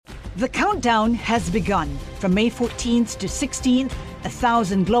The countdown has begun. From May 14th to 16th,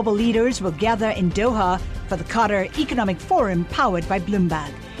 1,000 global leaders will gather in Doha for the Qatar Economic Forum powered by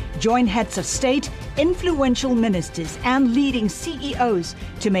Bloomberg. Join heads of state, influential ministers, and leading CEOs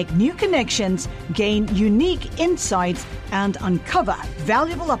to make new connections, gain unique insights, and uncover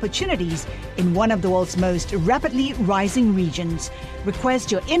valuable opportunities in one of the world's most rapidly rising regions.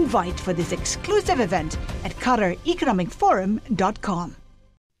 Request your invite for this exclusive event at QatarEconomicForum.com.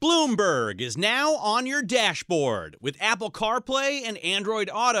 Bloomberg is now on your dashboard. With Apple CarPlay and Android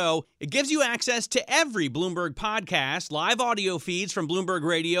Auto, it gives you access to every Bloomberg podcast, live audio feeds from Bloomberg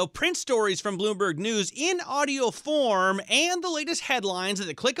Radio, print stories from Bloomberg News in audio form, and the latest headlines at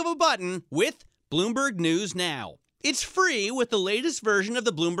the click of a button with Bloomberg News Now. It's free with the latest version of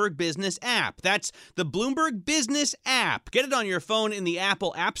the Bloomberg Business app. That's the Bloomberg Business app. Get it on your phone in the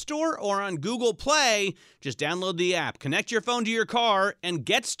Apple App Store or on Google Play. Just download the app, connect your phone to your car, and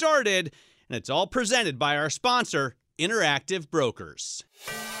get started. And it's all presented by our sponsor, Interactive Brokers.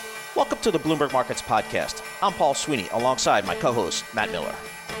 Welcome to the Bloomberg Markets Podcast. I'm Paul Sweeney, alongside my co-host, Matt Miller.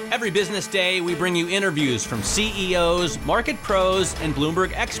 Every business day, we bring you interviews from CEOs, market pros, and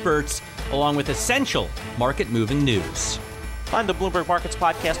Bloomberg experts, along with essential market-moving news. Find the Bloomberg Markets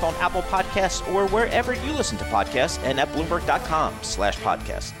Podcast on Apple Podcasts or wherever you listen to podcasts and at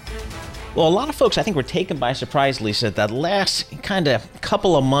Bloomberg.com/podcast. Well, a lot of folks, I think, were taken by surprise, Lisa, that last kind of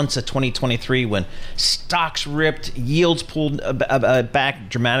couple of months of 2023 when stocks ripped, yields pulled back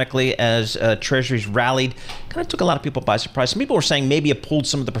dramatically as treasuries rallied. Kind of took a lot of people by surprise. Some people were saying maybe it pulled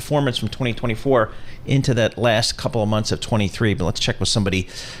some of the performance from 2024 into that last couple of months of 23. But let's check with somebody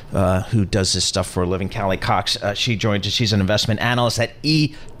who does this stuff for a living, Callie Cox. She joins us. She's an investment analyst at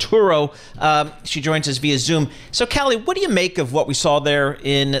eToro. She joins us via Zoom. So, Callie, what do you make of what we saw there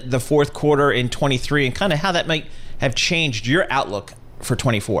in the fourth quarter in 23 and kind of how that might have changed your outlook for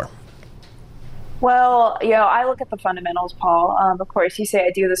 24? Well, I look at the fundamentals, Paul. Of course, you say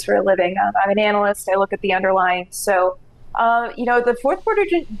I do this for a living. I'm an analyst. I look at the underlying. So, the fourth quarter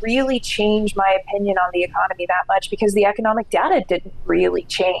didn't really change my opinion on the economy that much because the economic data didn't really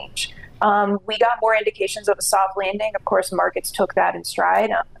change. We got more indications of a soft landing. Of course, markets took that in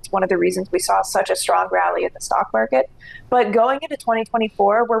stride. That's one of the reasons we saw such a strong rally in the stock market. But going into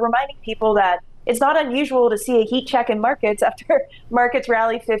 2024, we're reminding people that it's not unusual to see a heat check in markets after markets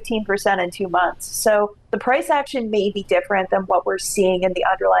rally 15% in 2 months. So the price action may be different than what we're seeing in the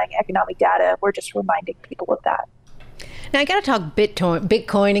underlying economic data. We're just reminding people of that. Now, I got to talk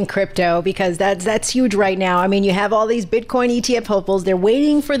Bitcoin and crypto because that's huge right now. I mean, you have all these Bitcoin ETF hopefuls. They're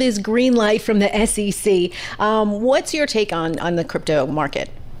waiting for this green light from the SEC. What's your take on the crypto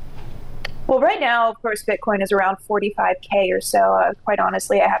market? Well, right now, of course, Bitcoin is around 45K or so. Quite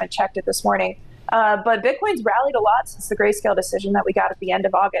honestly, I haven't checked it this morning. But Bitcoin's rallied a lot since the Grayscale decision that we got at the end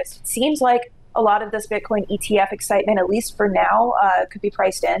of August. It seems like a lot of this Bitcoin ETF excitement, at least for now, could be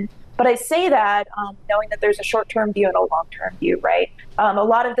priced in. But I say that knowing that there's a short-term view and a long-term view, right? A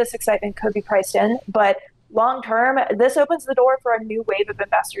lot of this excitement could be priced in, but long-term, this opens the door for a new wave of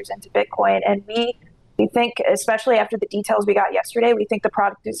investors into Bitcoin. And we think, especially after the details we got yesterday, we think the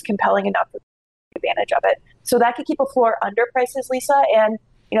product is compelling enough to take advantage of it. So that could keep a floor under prices, Lisa, and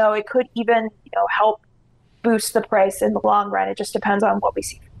it could even help boost the price in the long run. It just depends on what we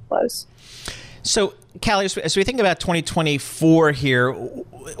see from flows. So, Callie, as we think about 2024 here,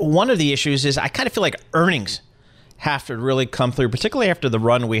 one of the issues is I kind of feel like earnings have to really come through, particularly after the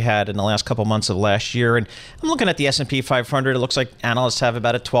run we had in the last couple months of last year. And I'm looking at the S&P 500. It looks like analysts have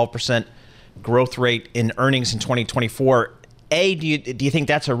about a 12% growth rate in earnings in 2024. A, do you think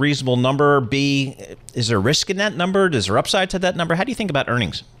that's a reasonable number? B, is there risk in that number? Is there upside to that number? How do you think about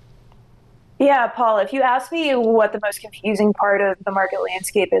earnings? Yeah, Paul, if you ask me what the most confusing part of the market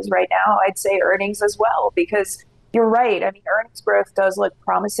landscape is right now, I'd say earnings as well, because you're right. I mean, earnings growth does look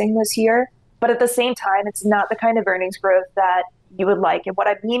promising this year, but at the same time, it's not the kind of earnings growth that you would like. And what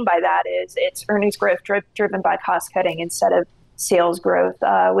I mean by that is it's earnings growth driven by cost cutting instead of sales growth,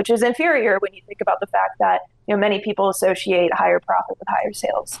 which is inferior when you think about the fact that many people associate higher profit with higher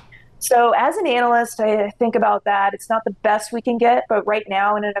sales. So as an analyst, I think about that. It's not the best we can get, but right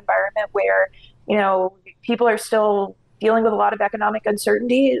now in an environment where, people are still dealing with a lot of economic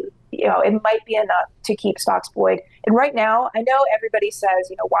uncertainty, it might be enough to keep stocks buoyed. And right now, I know everybody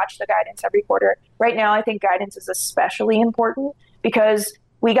says, watch the guidance every quarter. Right now, I think guidance is especially important because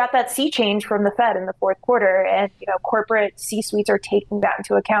we got that sea change from the Fed in the fourth quarter, and, corporate C-suites are taking that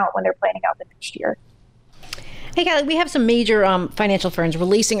into account when they're planning out the next year. Hey, Callie, we have some major financial firms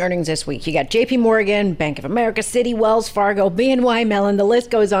releasing earnings this week. You got JP Morgan, Bank of America, Citi, Wells Fargo, BNY Mellon, the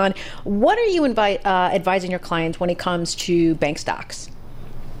list goes on. What are you advising your clients when it comes to bank stocks?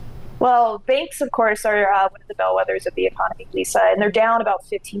 Well, banks, of course, are one of the bellwethers of the economy, Lisa, and they're down about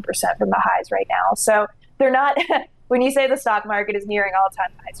 15% from the highs right now. So they're not, when you say the stock market is nearing all-time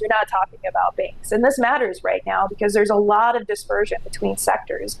highs, you're not talking about banks. And this matters right now because there's a lot of dispersion between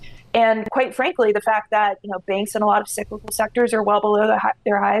sectors. And quite frankly, the fact that banks in a lot of cyclical sectors are well below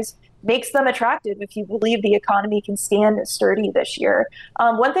their highs makes them attractive if you believe the economy can stand sturdy this year.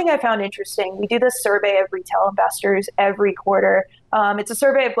 One thing I found interesting, we do this survey of retail investors every quarter. It's a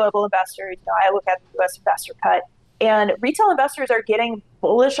survey of global investors. I look at the U.S. Investor Cut, and retail investors are getting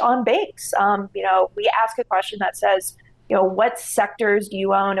bullish on banks. We ask a question that says, what sectors do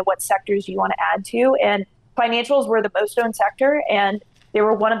you own and what sectors do you want to add to? And financials were the most owned sector, and they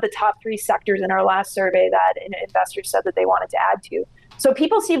were one of the top 3 sectors in our last survey that investors said that they wanted to add to. So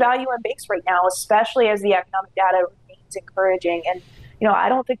people see value in banks right now, especially as the economic data remains encouraging. And, I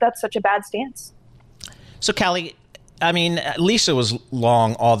don't think that's such a bad stance. So, Callie, Lisa was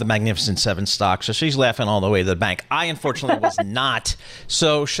long all the Magnificent Seven stocks, so she's laughing all the way to the bank. I, unfortunately, was not.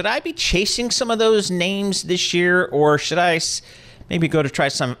 So should I be chasing some of those names this year, or should I maybe go to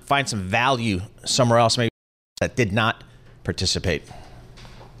find some value somewhere else, maybe that did not participate?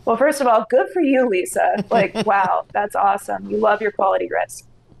 Well, first of all, good for you, Lisa. Wow, that's awesome. You love your quality risk.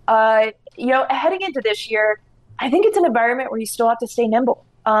 Heading into this year, I think it's an environment where you still have to stay nimble.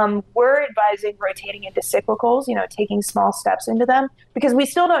 We're advising rotating into cyclicals, taking small steps into them, because we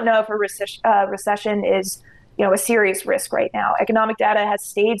still don't know if a recession is, a serious risk right now. Economic data has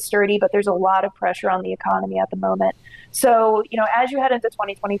stayed sturdy, but there's a lot of pressure on the economy at the moment. So, as you head into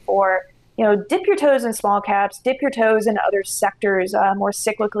 2024, dip your toes in small caps, dip your toes in other sectors, more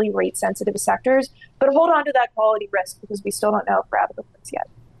cyclically rate sensitive sectors, but hold on to that quality risk because we still don't know if we're out of the woods yet.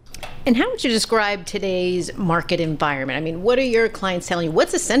 And how would you describe today's market environment? What are your clients telling you?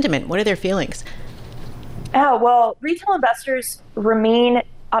 What's the sentiment? What are their feelings? Well, retail investors remain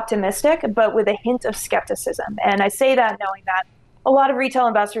optimistic, but with a hint of skepticism. And I say that knowing that a lot of retail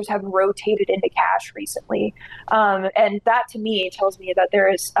investors have rotated into cash recently. And that to me tells me that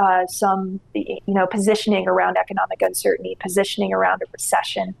there is some, positioning around economic uncertainty, positioning around a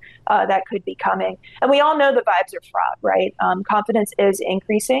recession that could be coming. And we all know the vibes are fraught, right? Confidence is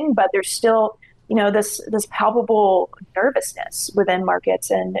increasing, but there's still, this palpable nervousness within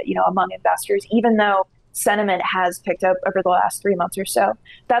markets and, among investors, even though sentiment has picked up over the last 3 months or so.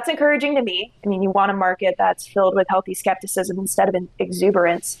 That's encouraging to me. You want a market that's filled with healthy skepticism instead of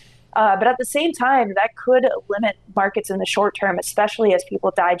exuberance. But at the same time, that could limit markets in the short term, especially as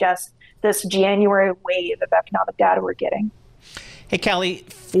people digest this January wave of economic data we're getting. Hey, Callie,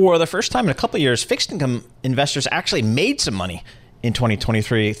 for the first time in a couple of years, fixed income investors actually made some money in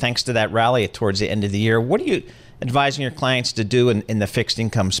 2023 thanks to that rally towards the end of the year. What are you advising your clients to do in the fixed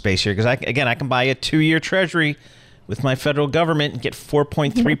income space here? Because I can buy a 2-year treasury with my federal government and get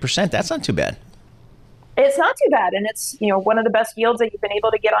 4.3%. That's not too bad. It's not too bad. And it's, one of the best yields that you've been able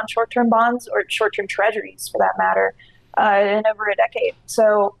to get on short-term bonds or short-term treasuries for that matter in over a decade.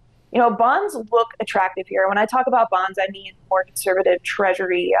 So, bonds look attractive here. When I talk about bonds, I mean more conservative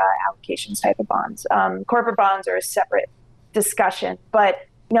treasury allocations type of bonds. Corporate bonds are a separate discussion, but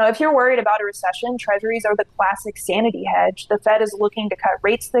if you're worried about a recession, treasuries are the classic sanity hedge. The Fed is looking to cut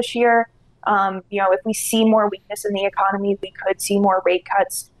rates this year. If we see more weakness in the economy, we could see more rate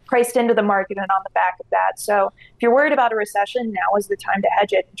cuts priced into the market and on the back of that. So if you're worried about a recession, now is the time to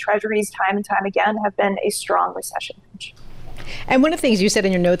hedge it. And treasuries, time and time again, have been a strong recession hedge. And one of the things you said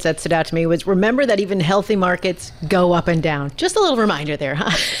in your notes that stood out to me was, remember that even healthy markets go up and down. Just a little reminder there,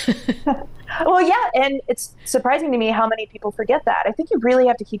 huh? Well, yeah, and it's surprising to me how many people forget that. I think you really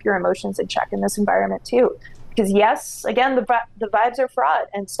have to keep your emotions in check in this environment, too. Because, yes, again, the vibes are fraught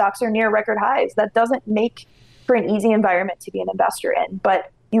and stocks are near record highs. That doesn't make for an easy environment to be an investor in. But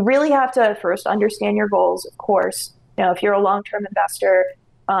you really have to first understand your goals, of course. If you're a long-term investor,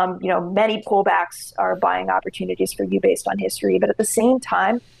 many pullbacks are buying opportunities for you based on history. But at the same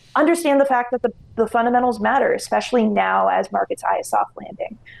time, understand the fact that the fundamentals matter, especially now as markets eye a soft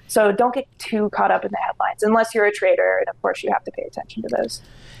landing. So don't get too caught up in the headlines, unless you're a trader. And of course, you have to pay attention to those.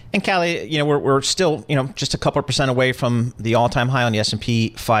 And Callie, we're still, just a couple of percent away from the all-time high on the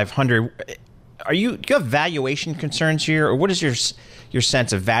S&P 500. Do you have valuation concerns here, or what is your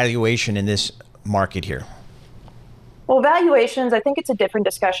sense of valuation in this market here? Well, valuations, I think it's a different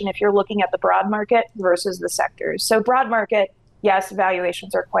discussion if you're looking at the broad market versus the sectors. So broad market, yes,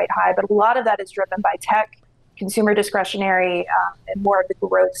 valuations are quite high, but a lot of that is driven by tech, consumer discretionary, and more of the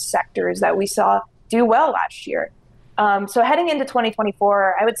growth sectors that we saw do well last year. So heading into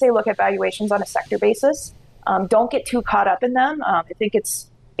 2024, I would say look at valuations on a sector basis. Don't get too caught up in them. I think it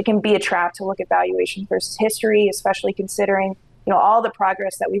can be a trap to look at valuations versus history, especially considering all the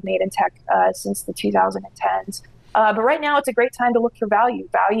progress that we've made in tech since the 2010s. But right now, it's a great time to look for value.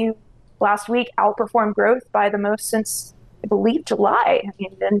 Value last week outperformed growth by the most since, I believe, July,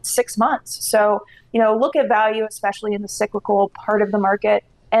 in 6 months. So, look at value, especially in the cyclical part of the market,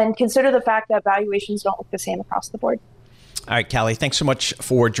 and consider the fact that valuations don't look the same across the board. All right, Callie, thanks so much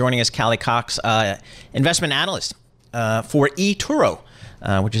for joining us. Callie Cox, investment analyst for eToro,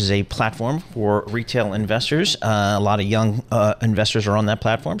 which is a platform for retail investors. A lot of young investors are on that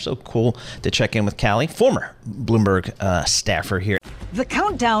platform, so cool to check in with Callie, former Bloomberg staffer here. The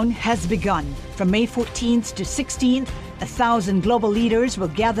countdown has begun. From May 14th to 16th, 1,000 global leaders will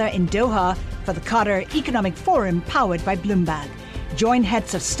gather in Doha for the Qatar Economic Forum powered by Bloomberg. Join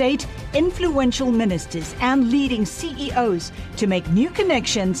heads of state, influential ministers, and leading CEOs to make new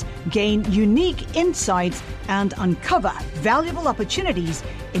connections, gain unique insights, and uncover valuable opportunities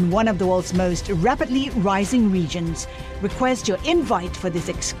in one of the world's most rapidly rising regions. Request your invite for this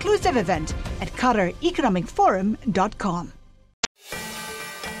exclusive event at QatarEconomicForum.com.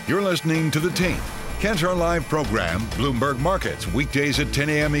 You're listening to The Tape, Kantar Live program, Bloomberg Markets, weekdays at 10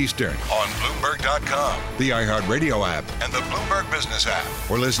 a.m. Eastern on Bloomberg.com, the iHeartRadio app, and the Bloomberg Business app,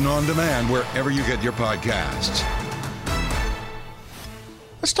 or listen on demand wherever you get your podcasts.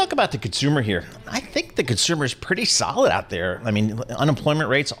 Let's talk about the consumer here. I think the consumer is pretty solid out there. I mean, unemployment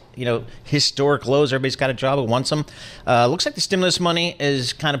rates, historic lows. Everybody's got a job who wants them. Looks like the stimulus money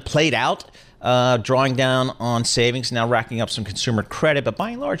is kind of played out. Drawing down on savings, now racking up some consumer credit. But by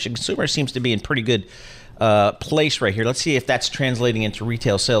and large, the consumer seems to be in pretty good place right here. Let's see if that's translating into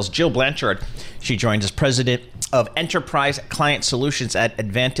retail sales. Jill Blanchard, she joins us, president of Enterprise Client Solutions at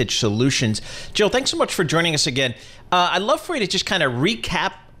Advantage Solutions. Jill, thanks so much for joining us again. I'd love for you to just kind of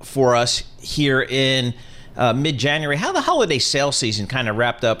recap for us here in mid-January how the holiday sales season kind of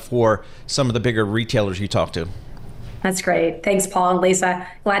wrapped up for some of the bigger retailers you talked to. That's great. Thanks, Paul and Lisa.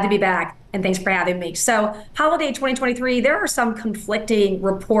 Glad to be back. And thanks for having me. So holiday 2023, there are some conflicting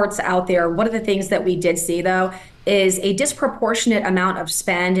reports out there. One of the things that we did see, though, is a disproportionate amount of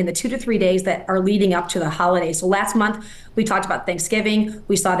spend in the 2 to 3 days that are leading up to the holiday. So last month, we talked about Thanksgiving.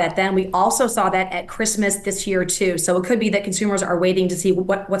 We saw that then. We also saw that at Christmas this year, too. So it could be that consumers are waiting to see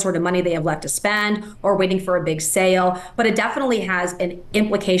what sort of money they have left to spend or waiting for a big sale. But it definitely has an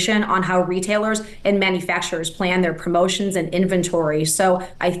implication on how retailers and manufacturers plan their promotions and inventory. So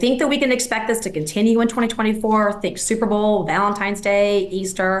I think that we can expect this to continue in 2024. Think Super Bowl, Valentine's Day,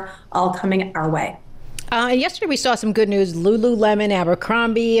 Easter, all coming our way. Yesterday, we saw some good news. Lululemon,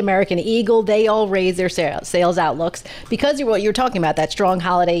 Abercrombie, American Eagle, they all raised their sales outlooks because of what you're talking about, that strong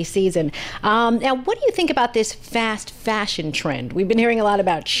holiday season. Now, what do you think about this fast fashion trend? We've been hearing a lot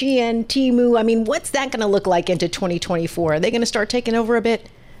about Shein, Temu. I mean, what's that going to look like into 2024? Are they going to start taking over a bit?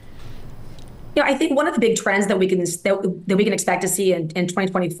 I think one of the big trends that we can expect to see in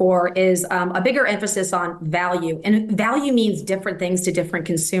 2024 is a bigger emphasis on value. And value means different things to different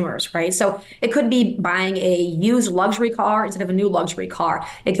consumers, right? So it could be buying a used luxury car instead of a new luxury car.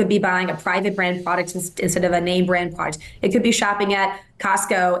 It could be buying a private brand product instead of a name brand product. It could be shopping at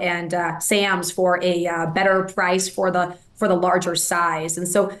Costco and Sam's for a better price for the larger size. And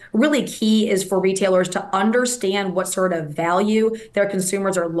so really key is for retailers to understand what sort of value their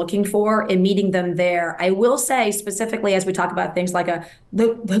consumers are looking for and meeting them there. I will say specifically, as we talk about things like the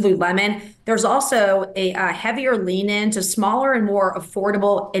Lululemon, there's also a heavier lean into smaller and more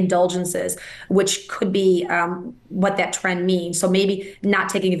affordable indulgences, which could be what that trend means. So maybe not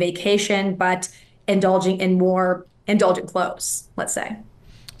taking a vacation, but indulging in more indulgent clothes, let's say.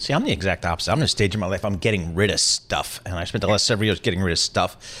 See, I'm the exact opposite. I'm in a stage in my life, I'm getting rid of stuff. And I spent the last several years getting rid of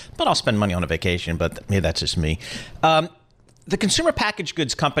stuff. But I'll spend money on a vacation. But maybe that's just me. The consumer packaged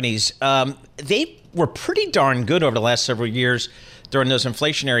goods companies, they were pretty darn good over the last several years during those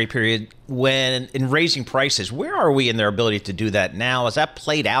inflationary period in raising prices. Where are we in their ability to do that now? Has that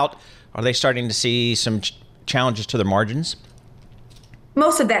played out? Are they starting to see some challenges to their margins?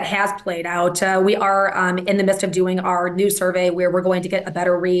 Most of that has played out. We are in the midst of doing our new survey where we're going to get a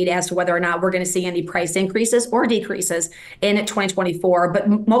better read as to whether or not we're going to see any price increases or decreases in 2024.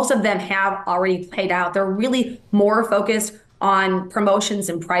 But most of them have already played out. They're really more focused on promotions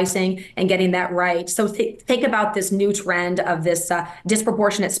and pricing and getting that right. So think about this new trend of this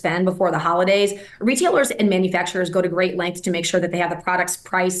disproportionate spend before the holidays. Retailers and manufacturers go to great lengths to make sure that they have the products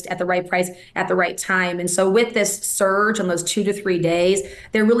priced at the right price at the right time. And so with this surge on those 2 to 3 days,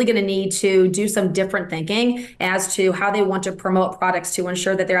 they're really going to need to do some different thinking as to how they want to promote products to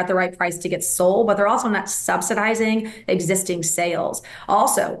ensure that they're at the right price to get sold, but they're also not subsidizing existing sales.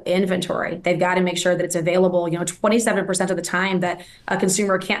 Also, inventory. They've got to make sure that it's available. 27% of the time that a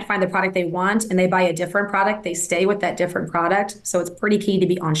consumer can't find the product they want and they buy a different product, they stay with that different product. So it's pretty key to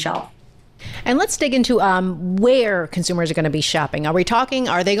be on shelf. And let's dig into where consumers are going to be shopping.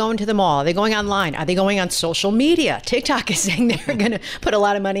 Are they going to the mall? Are they going online? Are they going on social media? TikTok is saying they're going to put a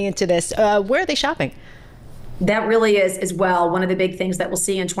lot of money into this. Where are they shopping? That really is as well. One of the big things that we'll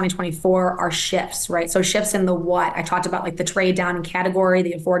see in 2024 are shifts, right? So shifts in the what I talked about, like the trade down in category,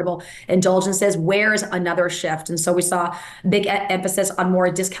 the affordable indulgences. Where's another shift? And so we saw big emphasis on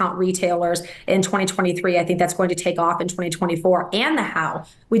more discount retailers in 2023. I think that's going to take off in 2024. And the how.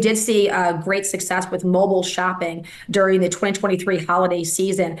 We did see great success with mobile shopping during the 2023 holiday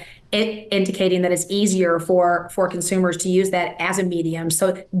season, indicating that it's easier for consumers to use that as a medium.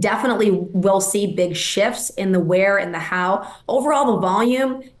 So definitely we'll see big shifts in the where and the how. Overall, the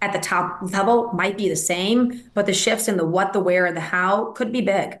volume at the top level might be the same, but the shifts in the what, the where, and the how could be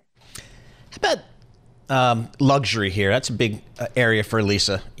big. How about luxury here? That's a big area for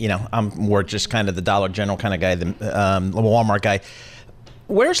Lisa. You know, I'm more just kind of the Dollar General kind of guy, the Walmart guy.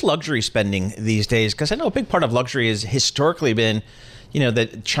 Where's luxury spending these days? Because I know a big part of luxury has historically been, you know, the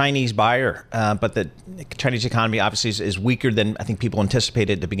Chinese buyer, but the Chinese economy obviously is weaker than I think people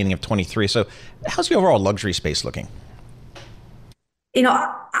anticipated at the beginning of 23. So how's the overall luxury space looking? You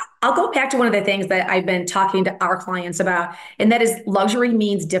know, I'll go back to one of the things that I've been talking to our clients about, and that is luxury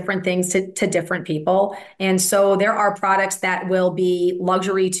means different things to different people. And so there are products that will be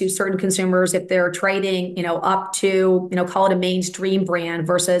luxury to certain consumers if they're trading, you know, up to, you know, call it a mainstream brand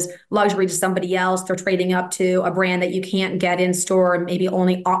versus luxury to somebody else. They're trading up to a brand that you can't get in store and maybe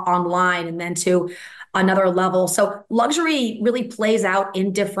only online, and then to another level. So luxury really plays out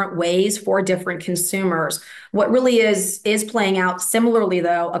in different ways for different consumers. What really is playing out similarly,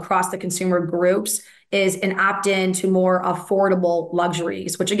 though, across the consumer groups is an opt-in to more affordable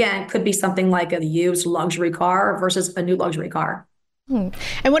luxuries, which again could be something like a used luxury car versus a new luxury car. And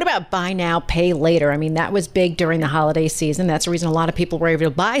what about buy now, pay later? I mean, that was big during the holiday season. That's the reason a lot of people were able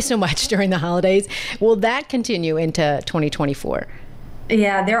to buy so much during the holidays. Will that continue into 2024?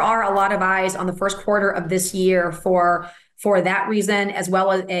 Yeah, there are a lot of eyes on the first quarter of this year for that reason, as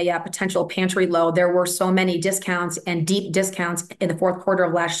well as a potential pantry load. There were so many discounts and deep discounts in the fourth quarter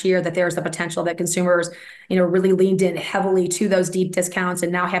of last year that there's the potential that consumers, you know, really leaned in heavily to those deep discounts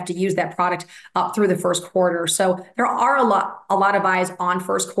and now have to use that product up through the first quarter. So there are a lot of eyes on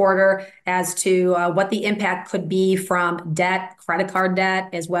first quarter as to what the impact could be from debt, credit card debt,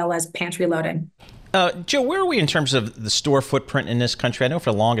 as well as pantry loading. Joe, where are we in terms of the store footprint in this country? I know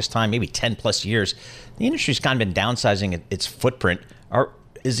for the longest time, maybe 10 plus years, the industry's kind of been downsizing its footprint.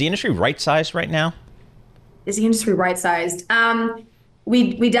 Is the industry right-sized right now? Is the industry right-sized?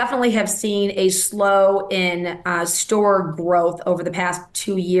 We definitely have seen a slow in store growth over the past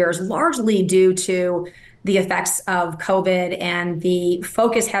 2 years, largely due to the effects of COVID and the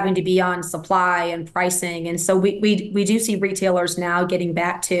focus having to be on supply and pricing. And so we do see retailers now getting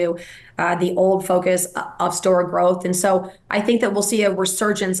back to the old focus of store growth. And so I think that we'll see a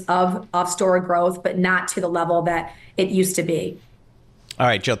resurgence of store growth, but not to the level that it used to be. All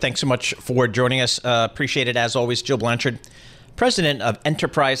right, Joe, thanks so much for joining us. Appreciate it as always. Jill Blanchard, President of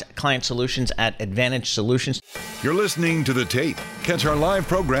Enterprise Client Solutions at Advantage Solutions. You're listening to The Tape. Catch our live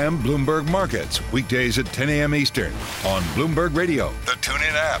program, Bloomberg Markets, weekdays at 10 a.m. Eastern on Bloomberg Radio, the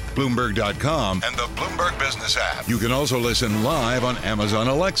TuneIn app, Bloomberg.com, and the Bloomberg Business app. You can also listen live on Amazon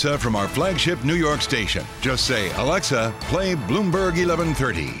Alexa from our flagship New York station. Just say, Alexa, play Bloomberg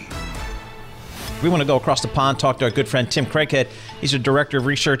 1130. We want to go across the pond, talk to our good friend Tim Craighead. He's a director of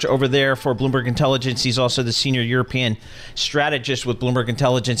research over there for Bloomberg Intelligence. He's also the senior European strategist with Bloomberg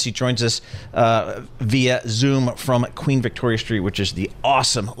Intelligence. He joins us via Zoom from Queen Victoria Street, which is the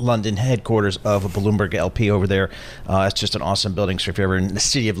awesome London headquarters of Bloomberg LP over there. It's just an awesome building, so if you're ever in the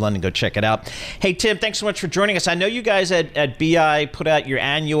city of London, go check it out. Hey, Tim, thanks so much for joining us. I know you guys at BI put out your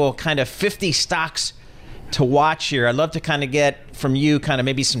annual kind of 50 stocks to watch here. I'd love to kind of get from you kind of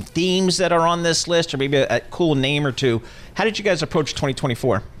maybe some themes that are on this list, or maybe a cool name or two. How did you guys approach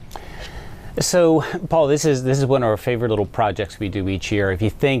 2024? So, Paul, this is one of our favorite little projects we do each year. If you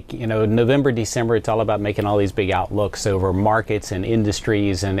think, November, December, it's all about making all these big outlooks over markets and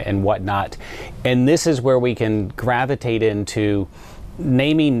industries and whatnot. And this is where we can gravitate into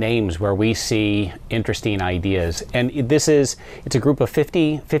naming names where we see interesting ideas. And it's a group of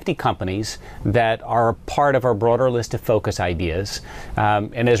 50 companies that are part of our broader list of focus ideas.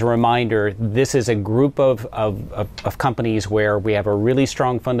 And as a reminder, this is a group of companies where we have a really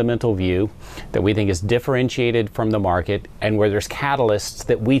strong fundamental view that we think is differentiated from the market, and where there's catalysts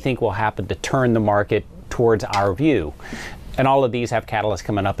that we think will happen to turn the market towards our view. And all of these have catalysts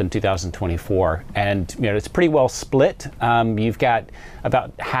coming up in 2024. And it's pretty well split. You've got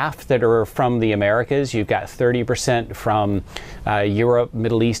about half that are from the Americas. You've got 30% from Europe,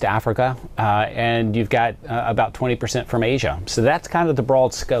 Middle East, Africa. And you've got about 20% from Asia. So that's kind of the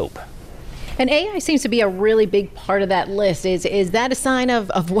broad scope. And AI seems to be a really big part of that list. Is that a sign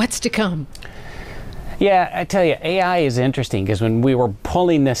of what's to come? Yeah, I tell you, AI is interesting because when we were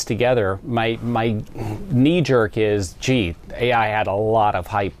pulling this together, my knee jerk is, gee, AI had a lot of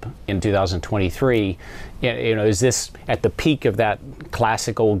hype in 2023. Is this at the peak of that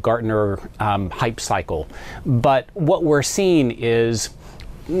classical Gartner hype cycle? But what we're seeing is,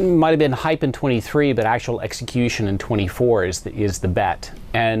 might have been hype in 23, but actual execution in 24 is the bet.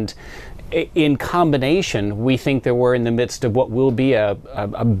 And in combination, we think that we're in the midst of what will be a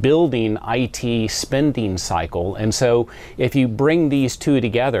building IT spending cycle. And so if you bring these two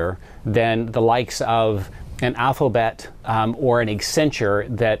together, then the likes of an Alphabet or an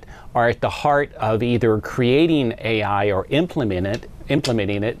Accenture that are at the heart of either creating AI or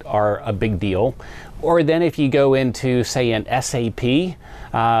implementing it are a big deal. Or then if you go into, say, an SAP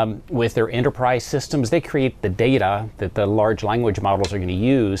with their enterprise systems, they create the data that the large language models are going to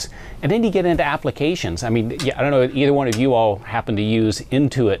use. And then you get into applications. I mean, I don't know if either one of you all happen to use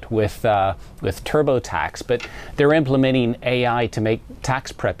Intuit with TurboTax, but they're implementing AI to make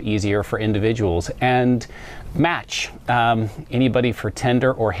tax prep easier for individuals. And Match, anybody for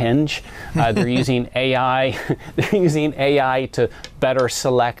Tinder or Hinge, they're using AI. They're using AI to better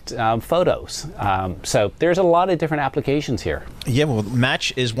select photos. So there's a lot of different applications here. Yeah, well,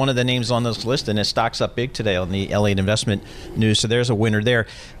 Match is one of the names on this list, and it stocks up big today on the Elliott Investment News. So there's a winner there.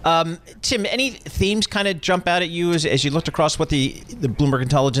 Tim, any themes kind of jump out at you as you looked across what the Bloomberg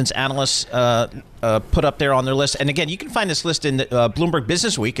Intelligence analysts put up there on their list? And again, you can find this list in Bloomberg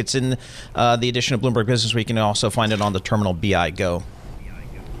Business Week. It's in the edition of Bloomberg Business Week, and you can also find it on the Terminal BI Go.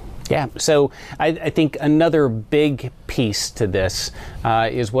 Yeah, so I think another big piece to this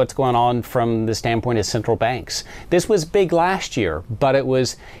is what's going on from the standpoint of central banks. This was big last year, but it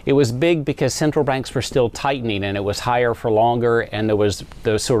was big because central banks were still tightening, and it was higher for longer, and there was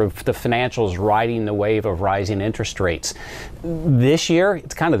the sort of the financials riding the wave of rising interest rates. This year,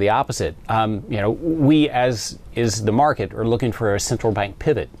 it's kind of the opposite. We as is the market are looking for a central bank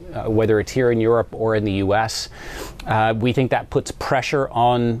pivot, whether it's here in Europe or in the U.S. We think that puts pressure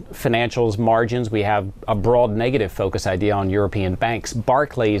on financials margins. We have a broad negative focus idea on European banks.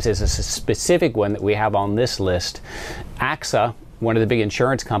 Barclays is a specific one that we have on this list. AXA, one of the big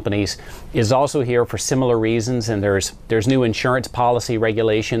insurance companies, is also here for similar reasons, and there's new insurance policy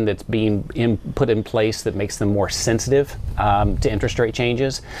regulation that's being put in place that makes them more sensitive to interest rate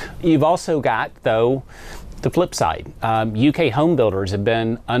changes. You've also got, though, the flip side. UK home builders have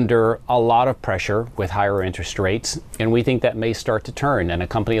been under a lot of pressure with higher interest rates, and we think that may start to turn. And a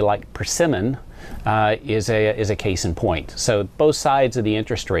company like Persimmon is a case in point. So both sides of the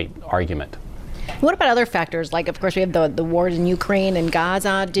interest rate argument. What about other factors? Like, of course, we have the wars in Ukraine and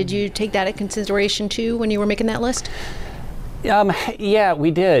Gaza. Did you take that into consideration too when you were making that list? Yeah,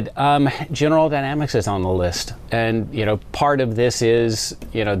 we did. General Dynamics is on the list. And, part of this is,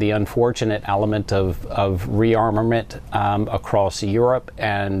 the unfortunate element of rearmament across Europe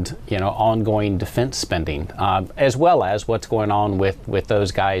and, ongoing defense spending, as well as what's going on with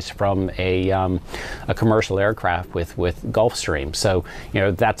those guys from a commercial aircraft with Gulfstream. So,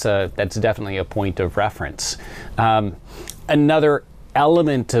 that's definitely a point of reference. Another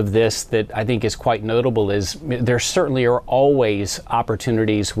element of this that I think is quite notable is there certainly are always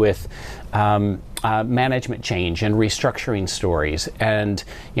opportunities with management change and restructuring stories. And,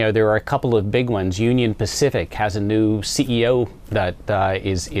 there are a couple of big ones. Union Pacific has a new CEO that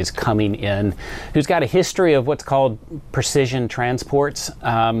is coming in who's got a history of what's called precision transports.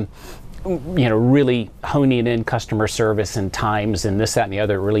 Really honing in customer service and times and this, that, and the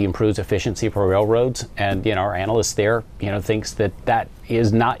other. It really improves efficiency for railroads. And, our analyst there, thinks that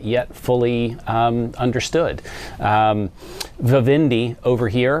is not yet fully understood. Vivendi over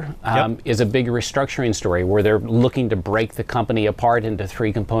here is a big restructuring story where they're looking to break the company apart into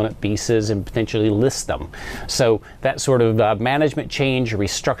 3 component pieces and potentially list them. So that sort of management change,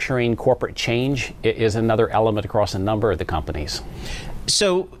 restructuring, corporate change is another element across a number of the companies.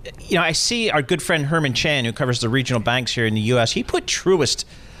 So, I see our good friend Herman Chan, who covers the regional banks here in the U.S., he put Truist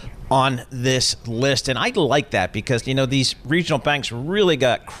on this list. And I like that because, these regional banks really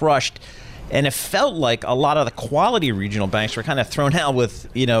got crushed. And it felt like a lot of the quality regional banks were kind of thrown out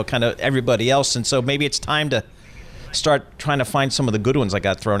with, kind of everybody else. And so maybe it's time to start trying to find some of the good ones that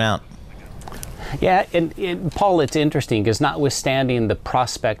got thrown out. Yeah, and Paul, it's interesting because notwithstanding the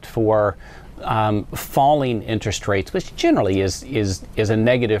prospect for falling interest rates, which generally is a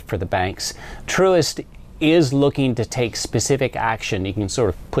negative for the banks. Truist is looking to take specific action. You can sort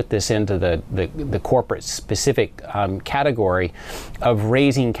of put this into the corporate specific category of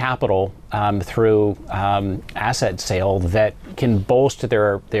raising capital through asset sale that can bolster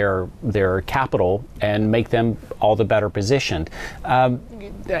their capital and make them all the better positioned.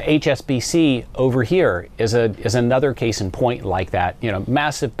 HSBC over here is another case in point like that.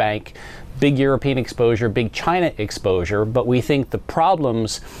 Massive bank, big European exposure, big China exposure, but we think the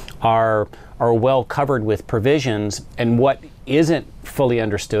problems are well covered with provisions, and what isn't fully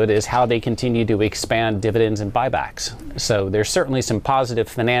understood is how they continue to expand dividends and buybacks. So there's certainly some positive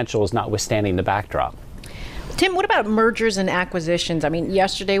financials notwithstanding the backdrop. Tim, what about mergers and acquisitions? I mean,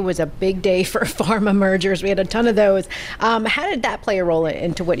 yesterday was a big day for pharma mergers. We had a ton of those. How did that play a role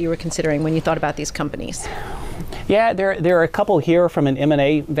into what you were considering when you thought about these companies? Yeah, there are a couple here from an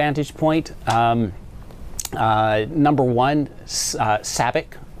M&A vantage point. Number one, SABIC,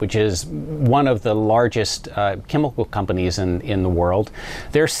 which is one of the largest chemical companies in the world.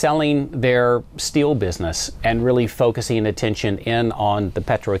 They're selling their steel business and really focusing attention in on the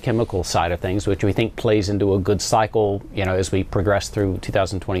petrochemical side of things, which we think plays into a good cycle, as we progress through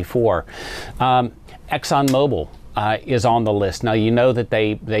 2024. ExxonMobil is on the list. Now, you know that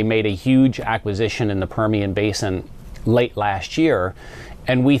they made a huge acquisition in the Permian Basin late last year,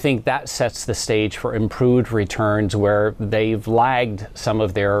 and we think that sets the stage for improved returns where they've lagged some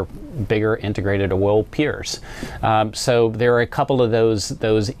of their bigger integrated oil peers. So there are a couple of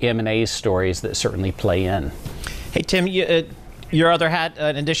those M&A stories that certainly play in. Hey, Tim, your other hat,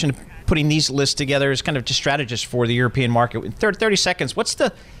 in addition to putting these lists together, is kind of just strategist for the European market. In 30 seconds, what's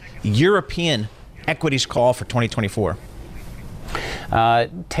the European equities call for 2024?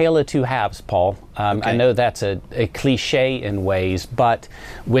 Tale of two halves, Paul. Okay. I know that's a cliche in ways, but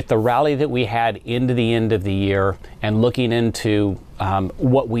with the rally that we had into the end of the year and looking into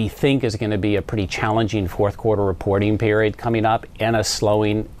what we think is going to be a pretty challenging fourth quarter reporting period coming up and a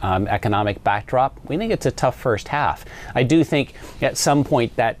slowing economic backdrop, we think it's a tough first half. I do think at some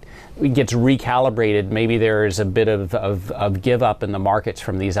point that gets recalibrated. Maybe there's a bit of give up in the markets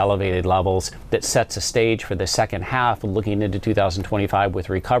from these elevated levels that sets a stage for the second half, looking into 2025 with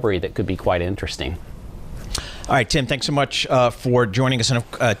recovery that could be quite interesting. All right, Tim, thanks so much for joining us. And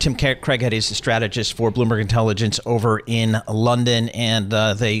Tim Craighead is the strategist for Bloomberg Intelligence over in London, and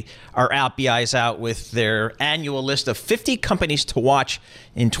they are out, BI is out with their annual list of 50 companies to watch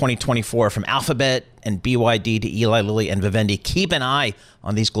in 2024, from Alphabet and BYD to Eli Lilly and Vivendi. Keep an eye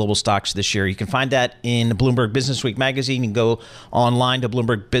on these global stocks this year. You can find that in Bloomberg Businessweek magazine. You can go online to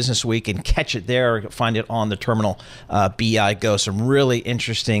Bloomberg Businessweek and catch it there, or find it on the terminal BI Go. Some really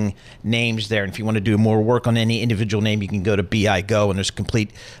interesting names there. And if you want to do more work on any individual name, you can go to BI Go, and there's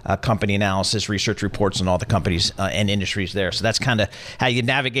complete company analysis, research reports on all the companies and industries there. So that's kind of how you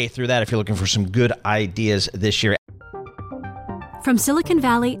navigate through that if you're looking for some good ideas this year. From Silicon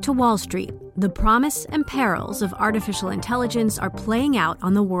Valley to Wall Street, the promise and perils of artificial intelligence are playing out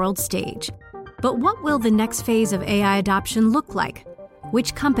on the world stage. But what will the next phase of AI adoption look like?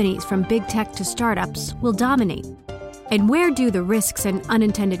 Which companies, from big tech to startups, will dominate? And where do the risks and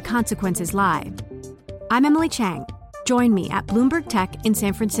unintended consequences lie? I'm Emily Chang. Join me at Bloomberg Tech in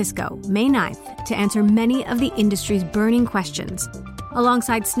San Francisco, May 9th, to answer many of the industry's burning questions,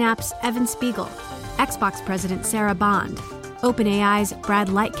 alongside Snap's Evan Spiegel, Xbox President Sarah Bond, OpenAI's Brad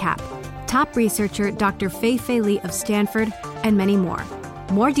Lightcap, top researcher Dr. Fei-Fei Li of Stanford, and many more.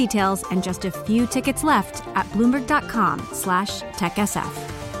 More details and just a few tickets left at Bloomberg.com/TechSF.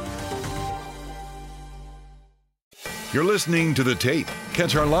 You're listening to The Tape.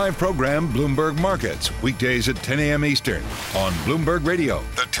 Catch our live program, Bloomberg Markets, weekdays at 10 a.m. Eastern on Bloomberg Radio,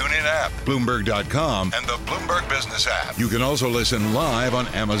 the TuneIn app, Bloomberg.com, and the Bloomberg Business app. You can also listen live on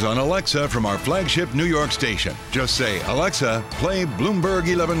Amazon Alexa from our flagship New York station. Just say, Alexa, play Bloomberg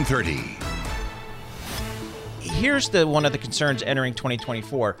 1130. Here's one of the concerns entering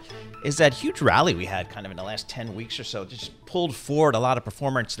 2024 is that huge rally we had kind of in the last 10 weeks or so just pulled forward a lot of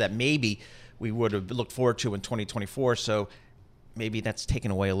performance that maybe we would have looked forward to in 2024. So maybe that's taken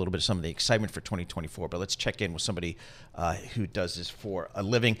away a little bit of some of the excitement for 2024. But let's check in with somebody who does this for a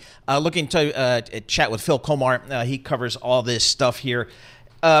living. Looking to chat with Phil Komar. He covers all this stuff here.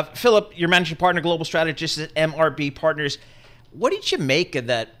 Philip, your managing partner, global strategist at MRB Partners. What did you make of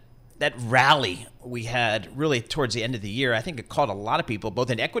that rally we had really towards the end of the year? I think it caught a lot of people, both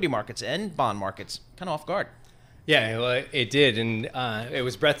in equity markets and bond markets, kind of off guard. Yeah, well, it did, and it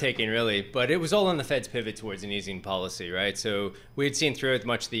was breathtaking, really. But it was all on the Fed's pivot towards an easing policy, right? So we had seen throughout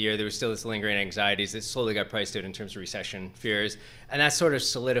much of the year there was still this lingering anxieties that slowly got priced out in terms of recession fears, and that sort of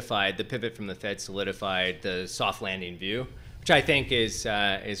solidified the pivot from the Fed, solidified the soft landing view, which I think is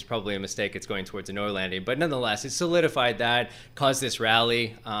probably a mistake. It's going towards a no landing, but nonetheless, it solidified that, caused this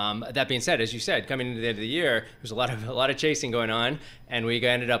rally. That being said, as you said, coming into the end of the year, there's a lot of chasing going on, and we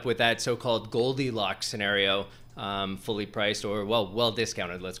ended up with that so-called Goldilocks scenario. Fully priced, or well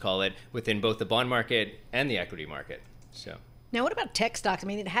discounted, let's call it, within both the bond market and the equity market. So now, what about tech stocks? I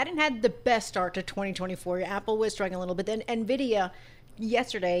mean, it hadn't had the best start to 2024. Apple was struggling a little bit. Then Nvidia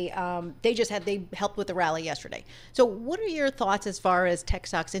yesterday, they helped with the rally yesterday. So what are your thoughts as far as tech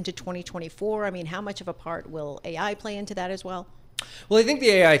stocks into 2024? I mean, how much of a part will AI play into that as well? Well, I think the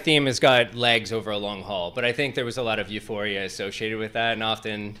AI theme has got legs over a long haul, but I think there was a lot of euphoria associated with that, and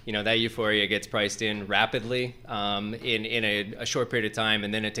often, that euphoria gets priced in rapidly in a short period of time,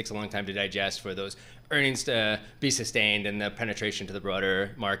 and then it takes a long time to digest for those earnings to be sustained and the penetration to the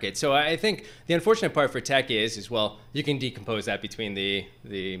broader market. So I think the unfortunate part for tech is well, you can decompose that between the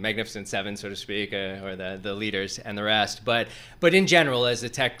Magnificent Seven, so to speak, or the leaders and the rest. But in general, as the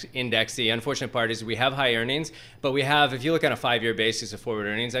tech index, the unfortunate part is we have high earnings, but we have, if you look on a 5-year basis of forward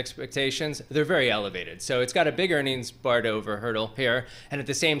earnings expectations, they're very elevated. So it's got a big earnings bar to over hurdle here, and at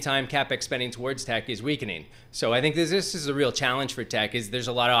the same time, CapEx spending towards tech is weakening. So I think this is a real challenge for tech. Is there's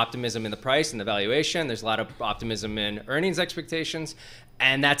a lot of optimism in the price and the valuation. There's a lot of optimism in earnings expectations,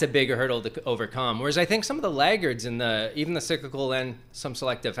 and that's a bigger hurdle to overcome. Whereas I think some of the laggards in even the cyclical and some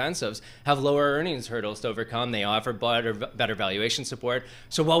select defensives have lower earnings hurdles to overcome. They offer better valuation support.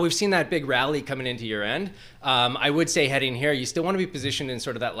 So while we've seen that big rally coming into year end, I would say heading here, you still want to be positioned in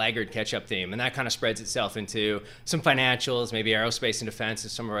sort of that laggard catch-up theme, and that kind of spreads itself into some financials, maybe aerospace and defense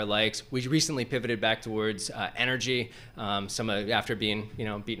is some of our likes. We recently pivoted back towards energy, after being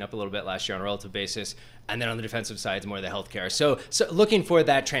beaten up a little bit last year on a relative basis. And then on the defensive side, it's more the healthcare. So looking for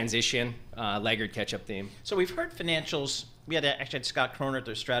that transition, laggard catch-up theme. So we've heard financials. We actually had Scott Kroner,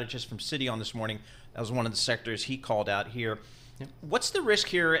 the strategist from Citi, on this morning. That was one of the sectors he called out here. Yeah. What's the risk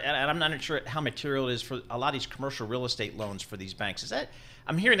here? And I'm not sure how material it is for a lot of these commercial real estate loans for these banks.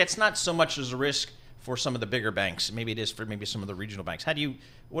 I'm hearing that's not so much as a risk for some of the bigger banks. Maybe it is for maybe some of the regional banks. How do you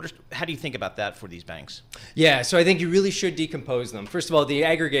think about that for these banks? Yeah, so I think you really should decompose them. First of all, the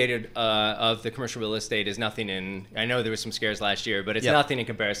aggregated of the commercial real estate is nothing in, I know there was some scares last year, but it's nothing in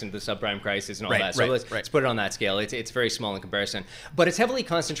comparison to the subprime crisis and all that. So let's put it on that scale. It's very small in comparison. But it's heavily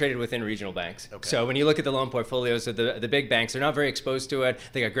concentrated within regional banks. Okay. So when you look at the loan portfolios of the big banks, they're not very exposed to it.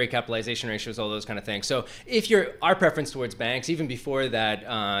 They got great capitalization ratios, all those kind of things. So if our preference towards banks, even before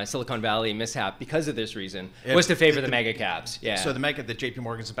that Silicon Valley mishap, because of this reason, was to favor the mega caps. Yeah. So the JP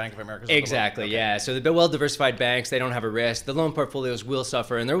Morgan's and Bank of America's. Exactly. Okay. Yeah. So the well-diversified banks, they don't have a risk. The loan portfolios will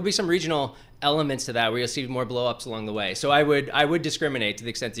suffer, and there will be some regional elements to that where you'll see more blow-ups along the way. So I would discriminate to the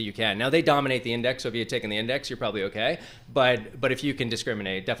extent that you can. Now they dominate the index, so if you had taken the index, you're probably okay. But if you can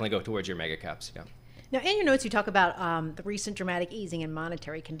discriminate, definitely go towards your mega caps. Yeah. Now, in your notes, you talk about the recent dramatic easing in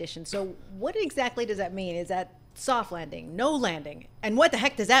monetary conditions. So what exactly does that mean? Is that soft landing, no landing? And what the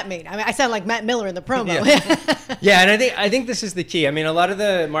heck does that mean? I mean, I sound like Matt Miller in the promo. Yeah, and I think this is the key. I mean, a lot of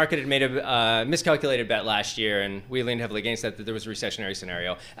the market had made a miscalculated bet last year, and we leaned heavily against that there was a recessionary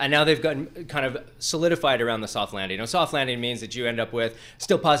scenario. And now they've gotten kind of solidified around the soft landing. Soft landing means that you end up with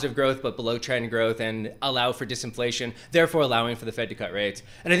still positive growth, but below trend growth, and allow for disinflation, therefore allowing for the Fed to cut rates.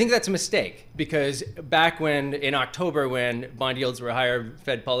 And I think that's a mistake, because back in October, when bond yields were higher,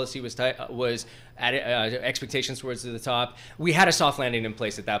 Fed policy was at expectations towards the top, we had a soft landing in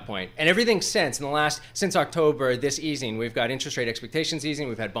place at that point. And everything since October, this easing, we've got interest rate expectations easing,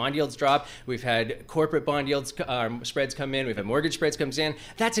 we've had bond yields drop, we've had corporate bond yields spreads come in, we've had mortgage spreads comes in.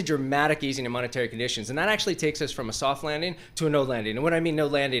 That's a dramatic easing in monetary conditions. And that actually takes us from a soft landing to a no landing. And when I mean no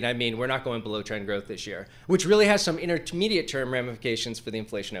landing, I mean we're not going below trend growth this year, which really has some intermediate term ramifications for the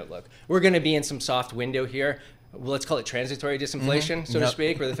inflation outlook. We're going to be in some soft window here. Well, let's call it transitory disinflation, so to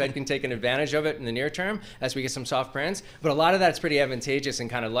speak, where the Fed can take an advantage of it in the near term as we get some soft prints. But a lot of that's pretty advantageous and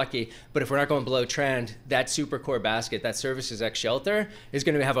kind of lucky. But if we're not going below trend, that super core basket, that services X shelter, is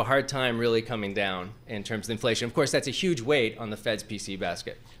going to have a hard time really coming down in terms of inflation. Of course, that's a huge weight on the Fed's PC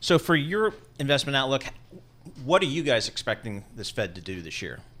basket. So for your investment outlook, what are you guys expecting this Fed to do this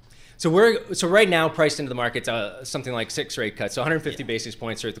year? So right now priced into the market's something like 6 rate cuts, so 150 basis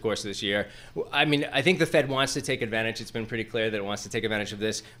points throughout the course of this year. I mean, I think the Fed wants to take advantage. It's been pretty clear that it wants to take advantage of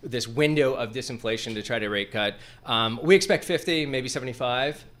this window of disinflation to try to rate cut. We expect 50, maybe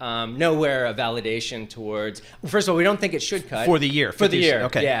 75. Nowhere a validation towards. Well, first of all, we don't think it should cut for the year. For the year,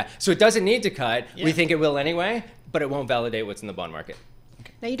 okay. Yeah. So it doesn't need to cut. Yeah. We think it will anyway, but it won't validate what's in the bond market.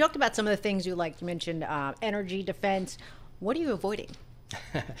 Okay. Now you talked about some of the things you liked. You mentioned energy, defense. What are you avoiding?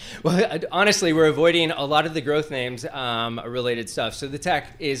 Well, honestly, we're avoiding a lot of the growth names related stuff. So the tech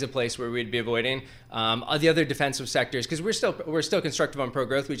is a place where we'd be avoiding the other defensive sectors, because we're still constructive on pro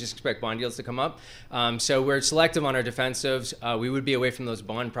growth. We just expect bond yields to come up. So we're selective on our defensives. We would be away from those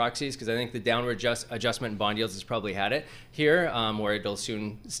bond proxies, because I think the downward adjustment in bond yields has probably had it here, where it'll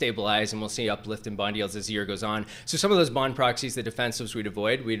soon stabilize and we'll see uplift in bond yields as the year goes on. So some of those bond proxies, the defensives, we'd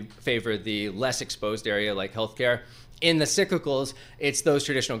avoid. We'd favor the less exposed area like healthcare. In the cyclicals, it's those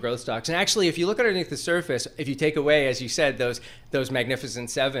traditional growth stocks. And actually, if you look underneath the surface, if you take away, as you said, those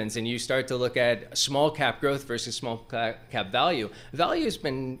magnificent sevens, and you start to look at small cap growth versus small cap value, value has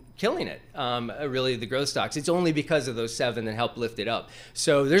been killing it, really, the growth stocks. It's only because of those 7 that help lift it up.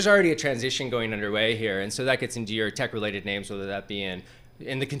 So there's already a transition going underway here. And so that gets into your tech-related names, whether that be in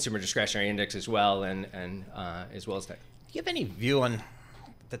the consumer discretionary index as well, and as well as tech. Do you have any view on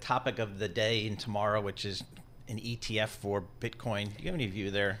the topic of the day and tomorrow, which is an ETF for Bitcoin? Do you have any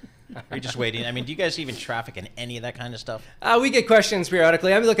view there? Or are you just waiting? I mean, do you guys even traffic in any of that kind of stuff? We get questions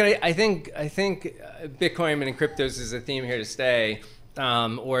periodically. I mean, look, I think Bitcoin and cryptos is a theme here to stay.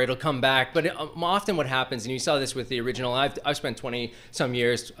 Or it'll come back. But often what happens, and you saw this with the original, I've spent 20 some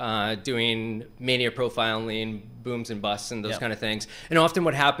years doing mania profiling, booms and busts and those kind of things. And often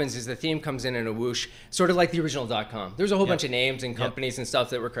what happens is the theme comes in a whoosh, sort of like the original .com. There was a whole bunch of names and companies and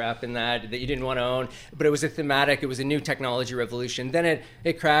stuff that were crap in that you didn't want to own, but it was a thematic, it was a new technology revolution. Then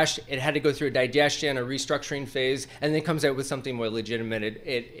it crashed, it had to go through a digestion, a restructuring phase, and then it comes out with something more legitimate.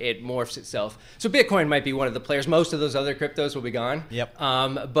 It morphs itself. So Bitcoin might be one of the players. Most of those other cryptos will be gone. Yep.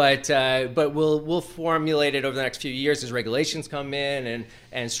 But we'll formulate it over the next few years as regulations come in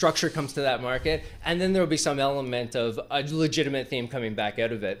and structure comes to that market, and then there will be some element of a legitimate theme coming back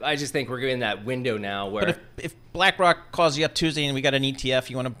out of it. I just think we're in that window now where. But if BlackRock calls you up Tuesday and we got an ETF,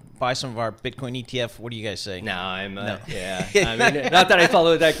 you want to buy some of our Bitcoin ETF, what do you guys say? No, yeah. I mean, not that I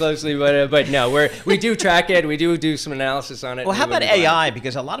follow it that closely, but no, we do track it. We do some analysis on it. Well, how about AI?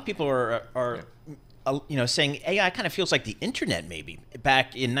 Because a lot of people are saying AI kind of feels like the internet maybe.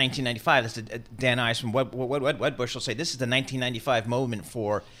 Back in 1995, this is Dan Ives from Wedbush will say this is the 1995 moment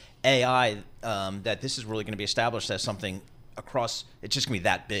for AI, that this is really going to be established as something across, it's just going to be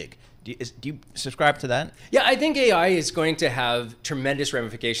that big. Do you subscribe to that? Yeah, I think AI is going to have tremendous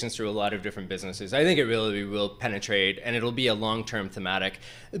ramifications through a lot of different businesses. I think it really will penetrate, and it'll be a long-term thematic.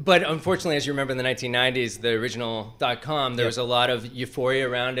 But unfortunately, as you remember in the 1990s, the original .com, there was a lot of euphoria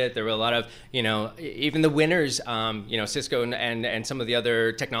around it. There were a lot of, even the winners, Cisco and some of the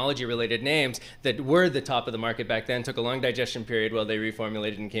other technology-related names that were the top of the market back then took a long digestion period while they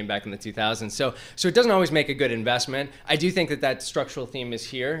reformulated and came back in the 2000s. So it doesn't always make a good investment. I do think that structural theme is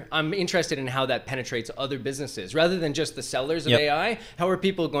here. I'm interested in how that penetrates other businesses rather than just the sellers of AI. How are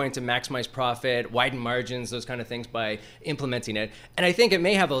people going to maximize profit, widen margins, those kind of things by implementing it? And I think it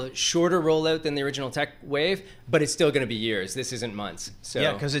may have a shorter rollout than the original tech wave, but it's still going to be years. This isn't months. So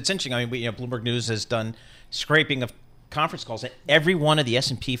yeah, because it's interesting. I mean, Bloomberg News has done scraping of conference calls at every one of the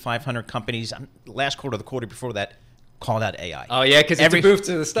S&P 500 companies. Last quarter, the quarter before that, called out AI. Oh yeah, because it's a boost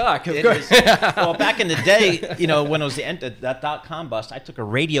to the stock. Of course. Well, back in the day, when it was the end of that .com bust, I took a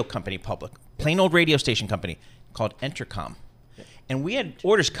radio company public, plain old radio station company called Entercom, and we had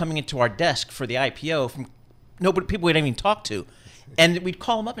orders coming into our desk for the IPO from people we didn't even talk to, and we'd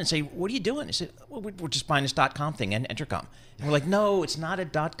call them up and say, "What are you doing?" They said, "Well, we're just buying this .com thing and Entercom." And we're like, "No, it's not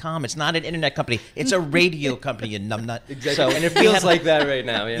a .com. It's not an internet company. It's a radio company, you numbnut." Exactly. So, and it feels like that right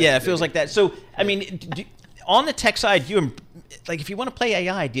now. Yeah, it feels like that. So, I mean. On the tech side, if you want to play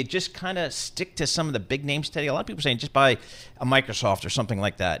AI, do you just kind of stick to some of the big names today? A lot of people are saying just buy a Microsoft or something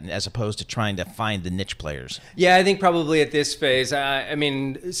like that, as opposed to trying to find the niche players. Yeah, I think probably at this phase,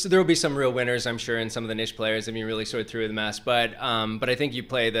 so there will be some real winners, I'm sure, in some of the niche players. I mean, really sort through the mess, but I think you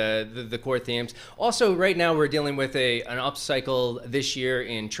play the core themes. Also, right now we're dealing with an up cycle this year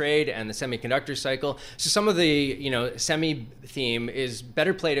in trade and the semiconductor cycle. So some of the semi theme is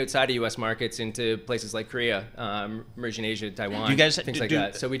better played outside of U.S. markets into places like Korea, emerging Asia, Taiwan, do you guys, things like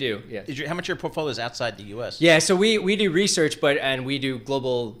that. So we do. Yeah. How much of your portfolio is outside the U.S.? Yeah, so we do research, and we do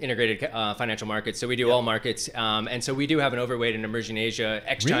global integrated financial markets. So we do all markets, and so we do have an overweight in emerging Asia,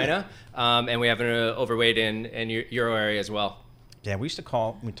 ex-China, and we have an overweight in Euro area as well. Yeah, we used to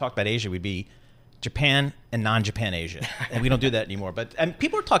call, when we talked about Asia, we'd be Japan and non-Japan Asia. And we don't do that anymore. But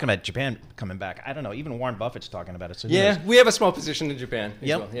people are talking about Japan coming back. I don't know. Even Warren Buffett's talking about it. So we have a small position in Japan as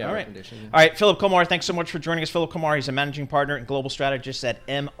well. Yeah, all right. All right, Philip Komar, thanks so much for joining us. Philip Komar, he's a managing partner and global strategist at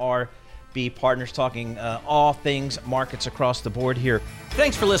MRB Partners, talking all things markets across the board here.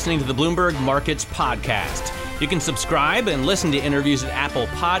 Thanks for listening to the Bloomberg Markets Podcast. You can subscribe and listen to interviews at Apple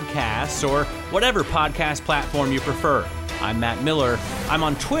Podcasts or whatever podcast platform you prefer. I'm Matt Miller. I'm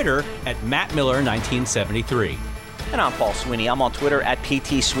on Twitter at MattMiller1973. And I'm Paul Sweeney. I'm on Twitter at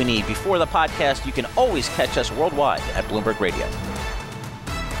PT Sweeney. Before the podcast, you can always catch us worldwide at Bloomberg Radio.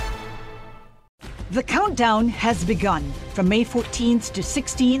 The countdown has begun. From May 14th to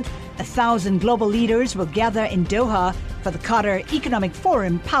 16th, 1,000 global leaders will gather in Doha for the Qatar Economic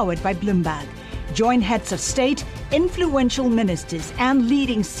Forum powered by Bloomberg. Join heads of state, influential ministers, and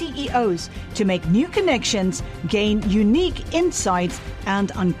leading CEOs to make new connections, gain unique insights,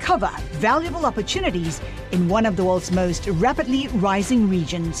 and uncover valuable opportunities in one of the world's most rapidly rising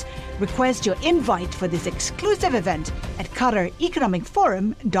regions. Request your invite for this exclusive event at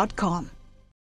QatarEconomicForum.com.